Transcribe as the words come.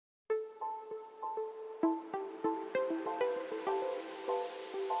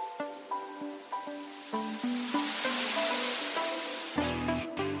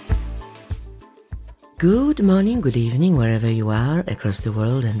Good morning, good evening, wherever you are across the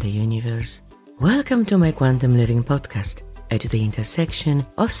world and the universe. Welcome to my Quantum Living podcast at the intersection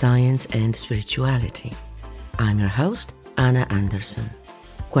of science and spirituality. I'm your host, Anna Anderson,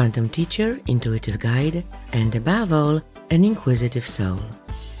 quantum teacher, intuitive guide, and above all, an inquisitive soul.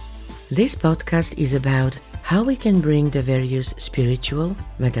 This podcast is about how we can bring the various spiritual,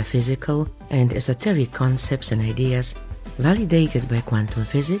 metaphysical, and esoteric concepts and ideas validated by quantum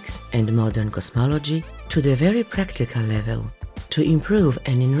physics and modern cosmology to the very practical level to improve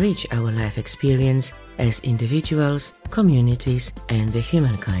and enrich our life experience as individuals, communities, and the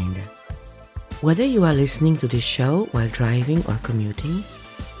humankind. Whether you are listening to this show while driving or commuting,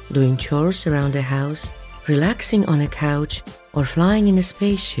 doing chores around the house, relaxing on a couch, or flying in a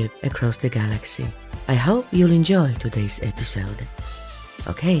spaceship across the galaxy, I hope you'll enjoy today's episode.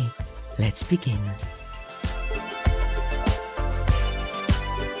 Okay, let's begin.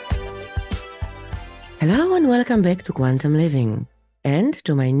 Hello and welcome back to Quantum Living and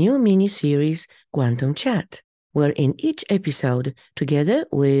to my new mini-series Quantum Chat, where in each episode, together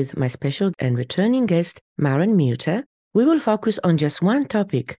with my special and returning guest Maren Muta, we will focus on just one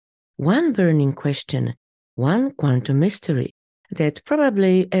topic, one burning question, one quantum mystery that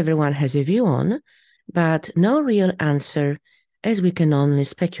probably everyone has a view on, but no real answer, as we can only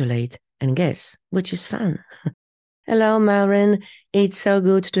speculate and guess, which is fun. Hello, Maren. It's so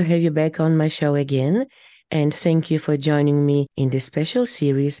good to have you back on my show again, and thank you for joining me in this special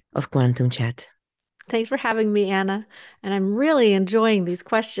series of Quantum Chat. Thanks for having me, Anna. And I'm really enjoying these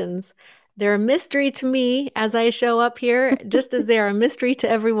questions. They're a mystery to me as I show up here, just as they are a mystery to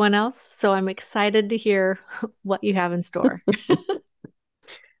everyone else. So I'm excited to hear what you have in store.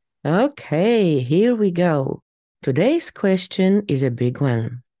 Okay, here we go. Today's question is a big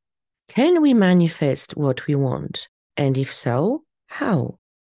one. Can we manifest what we want? And if so, how?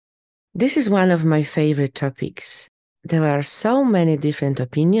 This is one of my favorite topics. There are so many different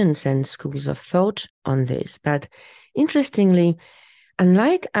opinions and schools of thought on this, but interestingly,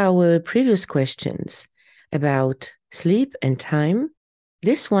 unlike our previous questions about sleep and time,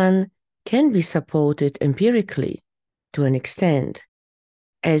 this one can be supported empirically to an extent,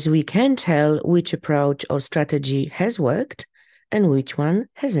 as we can tell which approach or strategy has worked and which one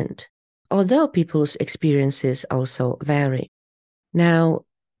hasn't, although people's experiences also vary. Now,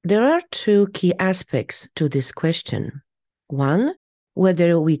 there are two key aspects to this question. One,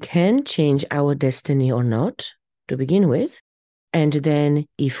 whether we can change our destiny or not, to begin with, and then,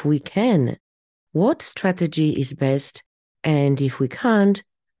 if we can, what strategy is best, and if we can't,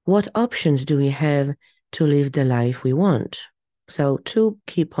 what options do we have to live the life we want? So, two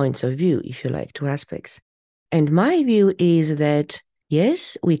key points of view, if you like, two aspects. And my view is that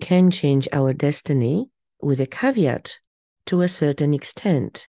yes, we can change our destiny with a caveat to a certain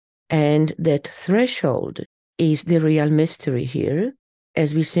extent. And that threshold is the real mystery here,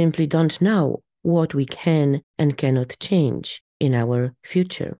 as we simply don't know what we can and cannot change in our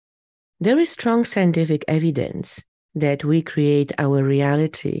future. There is strong scientific evidence that we create our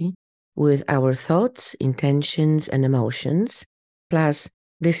reality with our thoughts, intentions, and emotions. Plus,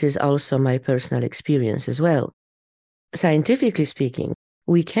 this is also my personal experience as well. Scientifically speaking,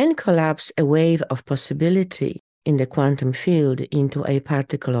 we can collapse a wave of possibility in the quantum field into a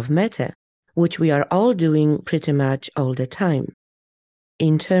particle of matter, which we are all doing pretty much all the time.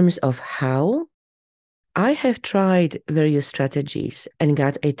 In terms of how, I have tried various strategies and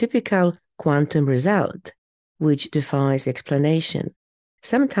got a typical quantum result, which defies explanation.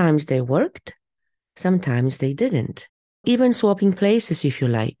 Sometimes they worked, sometimes they didn't. Even swapping places, if you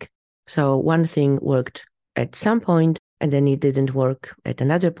like. So one thing worked at some point, and then it didn't work at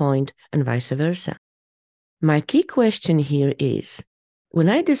another point, and vice versa. My key question here is, when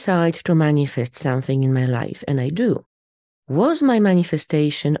I decide to manifest something in my life, and I do, was my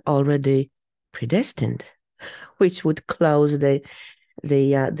manifestation already predestined? Which would close the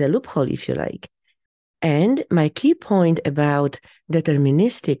loophole, if you like. And my key point about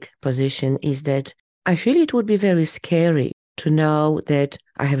deterministic position is that I feel it would be very scary to know that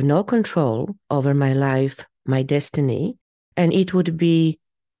I have no control over my life, my destiny, and it would be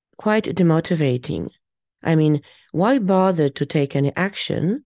quite demotivating. I mean, why bother to take any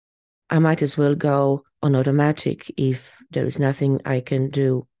action? I might as well go on automatic if there is nothing I can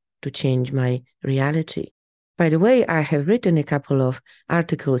do to change my reality. By the way, I have written a couple of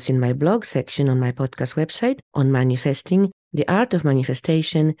articles in my blog section on my podcast website on manifesting, the art of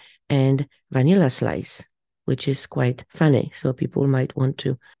manifestation, and Vanilla Slice, which is quite funny, so people might want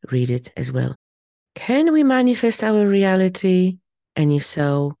to read it as well. Can we manifest our reality? And if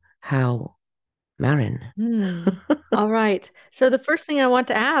so, how? Maren. All right. So the first thing I want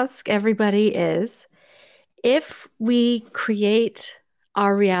to ask everybody is, If we create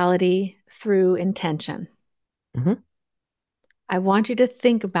our reality through intention, Mm-hmm. I want you to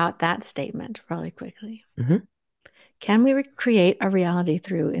think about that statement really quickly. Mm-hmm. Can we create a reality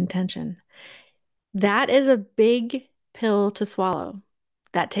through intention? That is a big pill to swallow.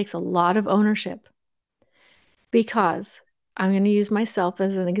 That takes a lot of ownership because I'm going to use myself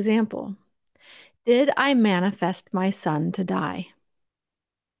as an example. Did I manifest my son to die?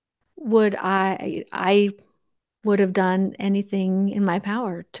 Would I would have done anything in my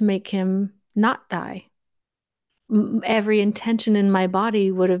power to make him not die. Every intention in my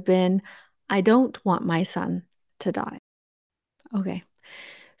body would have been, I don't want my son to die. Okay.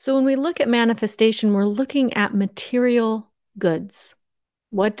 So when we look at manifestation, we're looking at material goods.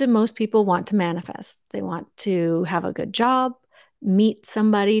 What do most people want to manifest? They want to have a good job, meet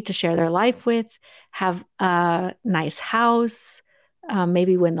somebody to share their life with, have a nice house,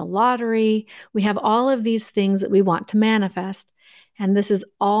 maybe win the lottery. We have all of these things that we want to manifest, and this is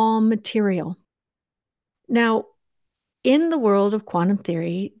all material. Now, in the world of quantum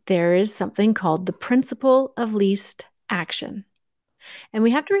theory, there is something called the principle of least action. And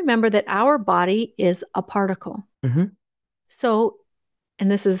we have to remember that our body is a particle. Mm-hmm. So,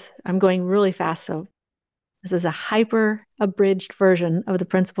 and I'm going really fast, so this is a hyper abridged version of the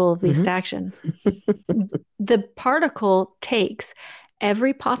principle of least action. The particle takes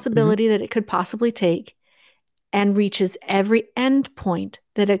every possibility that it could possibly take and reaches every end point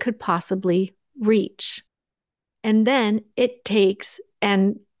that it could possibly reach. And then it takes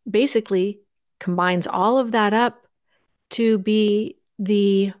and basically combines all of that up to be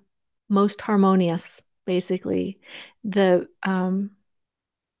the most harmonious, basically. It's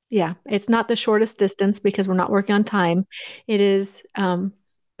not the shortest distance because we're not working on time. It is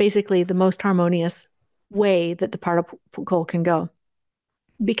basically the most harmonious way that the particle can go.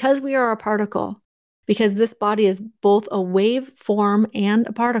 Because we are a particle, because this body is both a wave form and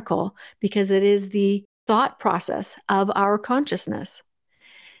a particle, because it is the thought process of our consciousness,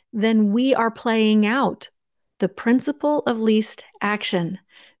 then we are playing out the principle of least action,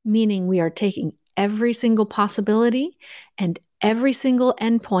 meaning we are taking every single possibility and every single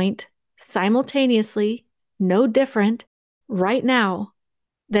endpoint simultaneously, no different, right now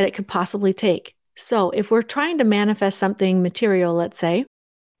that it could possibly take. So if we're trying to manifest something material, let's say,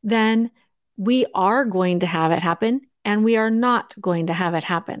 then we are going to have it happen and we are not going to have it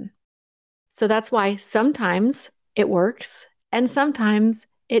happen. So that's why sometimes it works and sometimes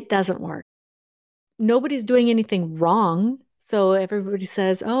it doesn't work. Nobody's doing anything wrong. So everybody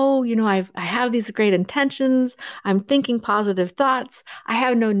says, "Oh, I have these great intentions. I'm thinking positive thoughts. I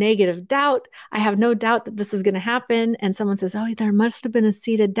have no negative doubt. I have no doubt that this is going to happen." And someone says, "Oh, there must have been a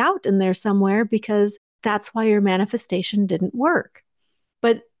seed of doubt in there somewhere because that's why your manifestation didn't work."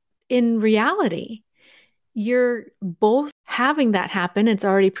 But in reality, you're both having that happen, it's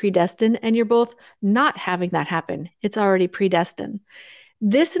already predestined, and you're both not having that happen, it's already predestined.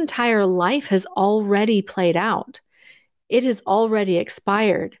 This entire life has already played out. It has already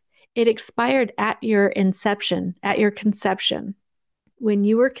expired. It expired at your inception, at your conception. When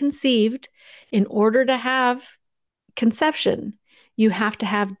you were conceived, in order to have conception, you have to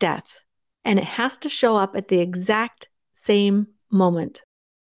have death, and it has to show up at the exact same moment.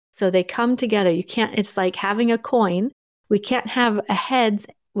 So they come together. It's like having a coin. We can't have a heads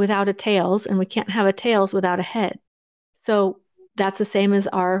without a tails, and we can't have a tails without a head. So that's the same as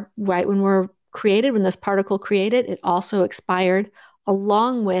right when we're created, when this particle created, it also expired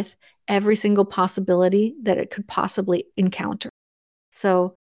along with every single possibility that it could possibly encounter.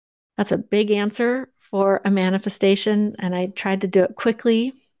 So that's a big answer for a manifestation, and I tried to do it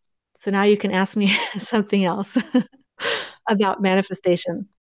quickly. So now you can ask me something else about manifestation.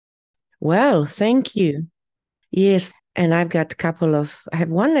 Well, thank you. Yes, and I have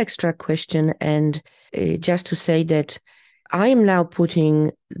one extra question, and just to say that I am now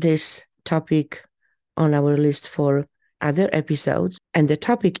putting this topic on our list for other episodes, and the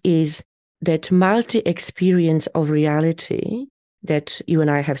topic is that multi-experience of reality that you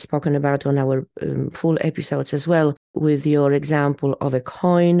and I have spoken about on our full episodes as well, with your example of a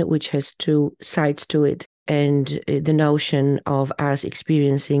coin which has two sides to it, and the notion of us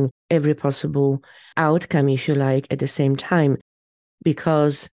experiencing every possible outcome, if you like, at the same time.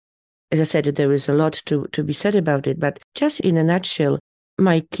 Because, as I said, there is a lot to be said about it. But just in a nutshell,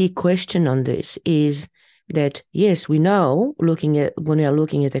 my key question on this is that, yes, we know, when we are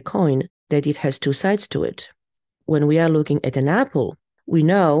looking at a coin, that it has two sides to it. When we are looking at an apple, we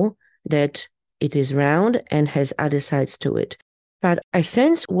know that it is round and has other sides to it. But I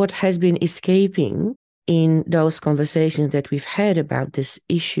sense what has been escaping in those conversations that we've had about this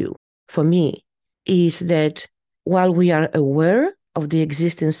issue, for me, is that while we are aware of the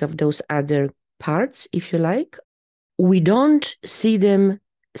existence of those other parts, if you like, we don't see them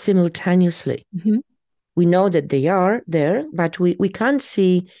simultaneously. Mm-hmm. We know that they are there, but we can't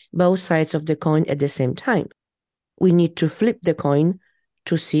see both sides of the coin at the same time. We need to flip the coin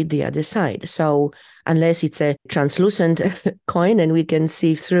to see the other side. So unless it's a translucent coin and we can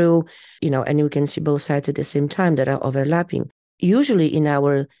see through, and we can see both sides at the same time that are overlapping, usually in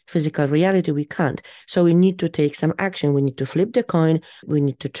our physical reality, we can't. So we need to take some action. We need to flip the coin. We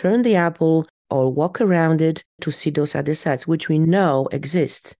need to turn the apple or walk around it to see those other sides, which we know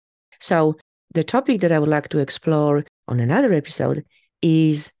exist. So the topic that I would like to explore on another episode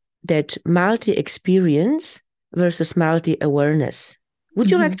is that multi-experience versus multi-awareness. Would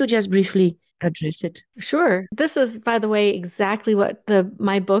you like to just briefly address it? Sure. This is, by the way, exactly what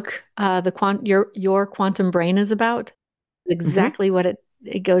my book, Your Quantum Brain, is about. Exactly what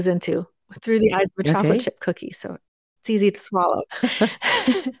it goes into through the eyes of a chocolate chip cookie. So it's easy to swallow.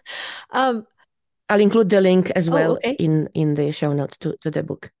 I'll include the link as well in the show notes to the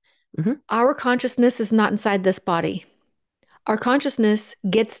book. Our consciousness is not inside this body. Our consciousness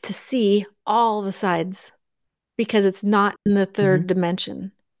gets to see all the sides because it's not in the third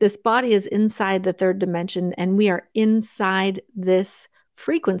dimension. This body is inside the third dimension, and we are inside this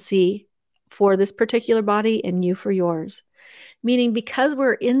frequency for this particular body and you for yours. Meaning, because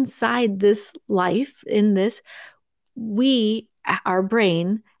we're inside this life, in this, our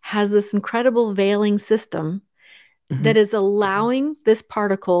brain has this incredible veiling system that is allowing this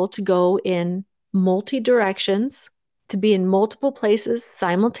particle to go in multi-directions, to be in multiple places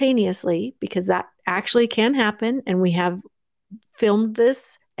simultaneously, because that actually can happen. And we have filmed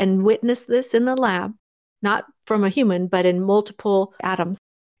this and witnessed this in the lab, not from a human, but in multiple atoms.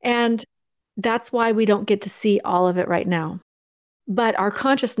 And that's why we don't get to see all of it right now. But our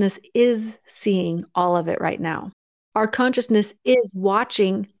consciousness is seeing all of it right now. Our consciousness is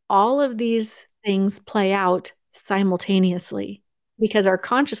watching all of these things play out simultaneously, because our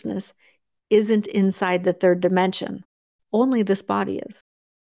consciousness isn't inside the third dimension. Only this body is.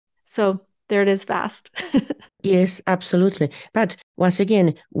 So there it is, fast. Yes, absolutely. But once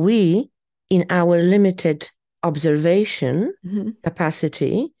again, we, in our limited observation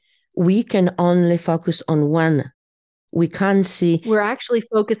capacity, we can only focus on one. We can't see. We're actually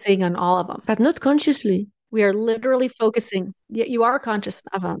focusing on all of them. But not consciously. We are literally focusing. Yet you are conscious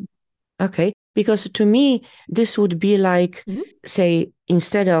of them. Okay. Because to me, this would be like, say,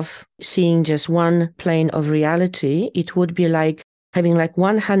 instead of seeing just one plane of reality, it would be like having like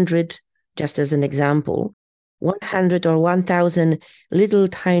 100, just as an example, 100 or 1,000 little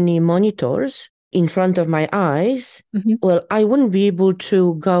tiny monitors in front of my eyes. Well, I wouldn't be able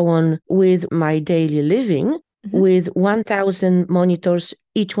to go on with my daily living with 1,000 monitors,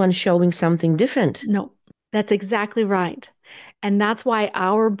 each one showing something different. No, that's exactly right. And that's why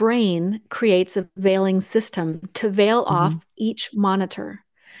our brain creates a veiling system to veil off each monitor.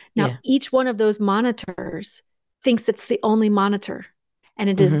 Now, each one of those monitors thinks it's the only monitor, and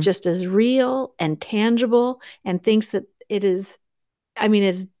it is just as real and tangible, and thinks that it is,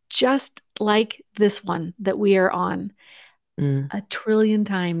 it's just like this one that we are on 1 trillion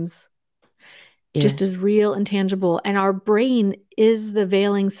times. Just as real and tangible. And our brain is the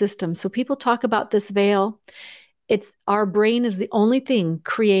veiling system. So people talk about this veil. It's our brain is the only thing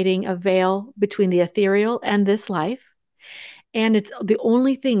creating a veil between the ethereal and this life. And it's the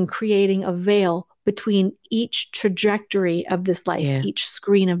only thing creating a veil between each trajectory of this life, each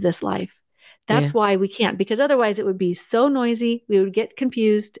screen of this life. That's why we can't, because otherwise it would be so noisy, we would get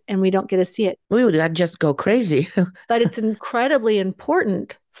confused and we don't get to see it. We would just go crazy. But it's incredibly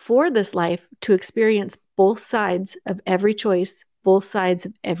important for this life to experience both sides of every choice, both sides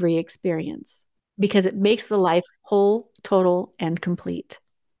of every experience, because it makes the life whole, total, and complete.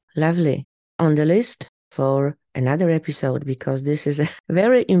 Lovely. On the list for another episode, because this is a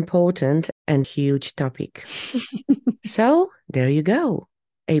very important and huge topic. So there you go.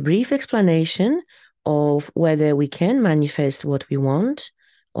 A brief explanation of whether we can manifest what we want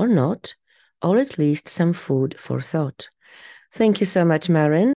or not, or at least some food for thought. Thank you so much,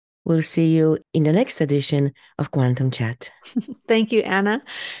 Maren. We'll see you in the next edition of Quantum Chat. Thank you, Anna.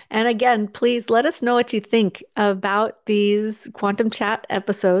 And again, please let us know what you think about these Quantum Chat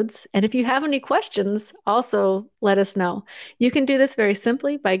episodes. And if you have any questions, also let us know. You can do this very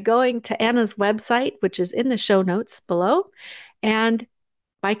simply by going to Anna's website, which is in the show notes below. And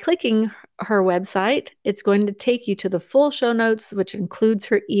by clicking her website, it's going to take you to the full show notes, which includes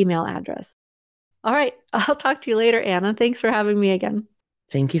her email address. All right. I'll talk to you later, Anna. Thanks for having me again.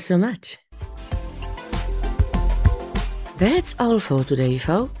 Thank you so much. That's all for today,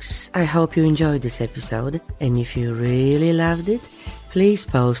 folks. I hope you enjoyed this episode, and if you really loved it, please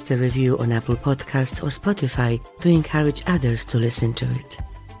post a review on Apple Podcasts or Spotify to encourage others to listen to it.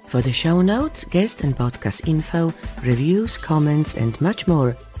 For the show notes, guest and podcast info, reviews, comments, and much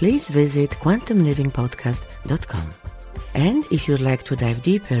more, please visit quantumlivingpodcast.com. And if you'd like to dive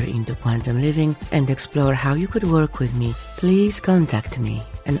deeper into quantum living and explore how you could work with me, please contact me,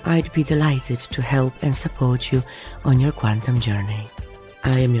 and I'd be delighted to help and support you on your quantum journey.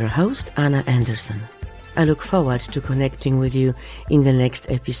 I am your host, Anna Anderson. I look forward to connecting with you in the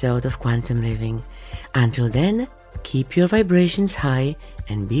next episode of Quantum Living. Until then, keep your vibrations high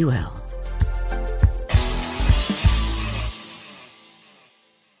and be well.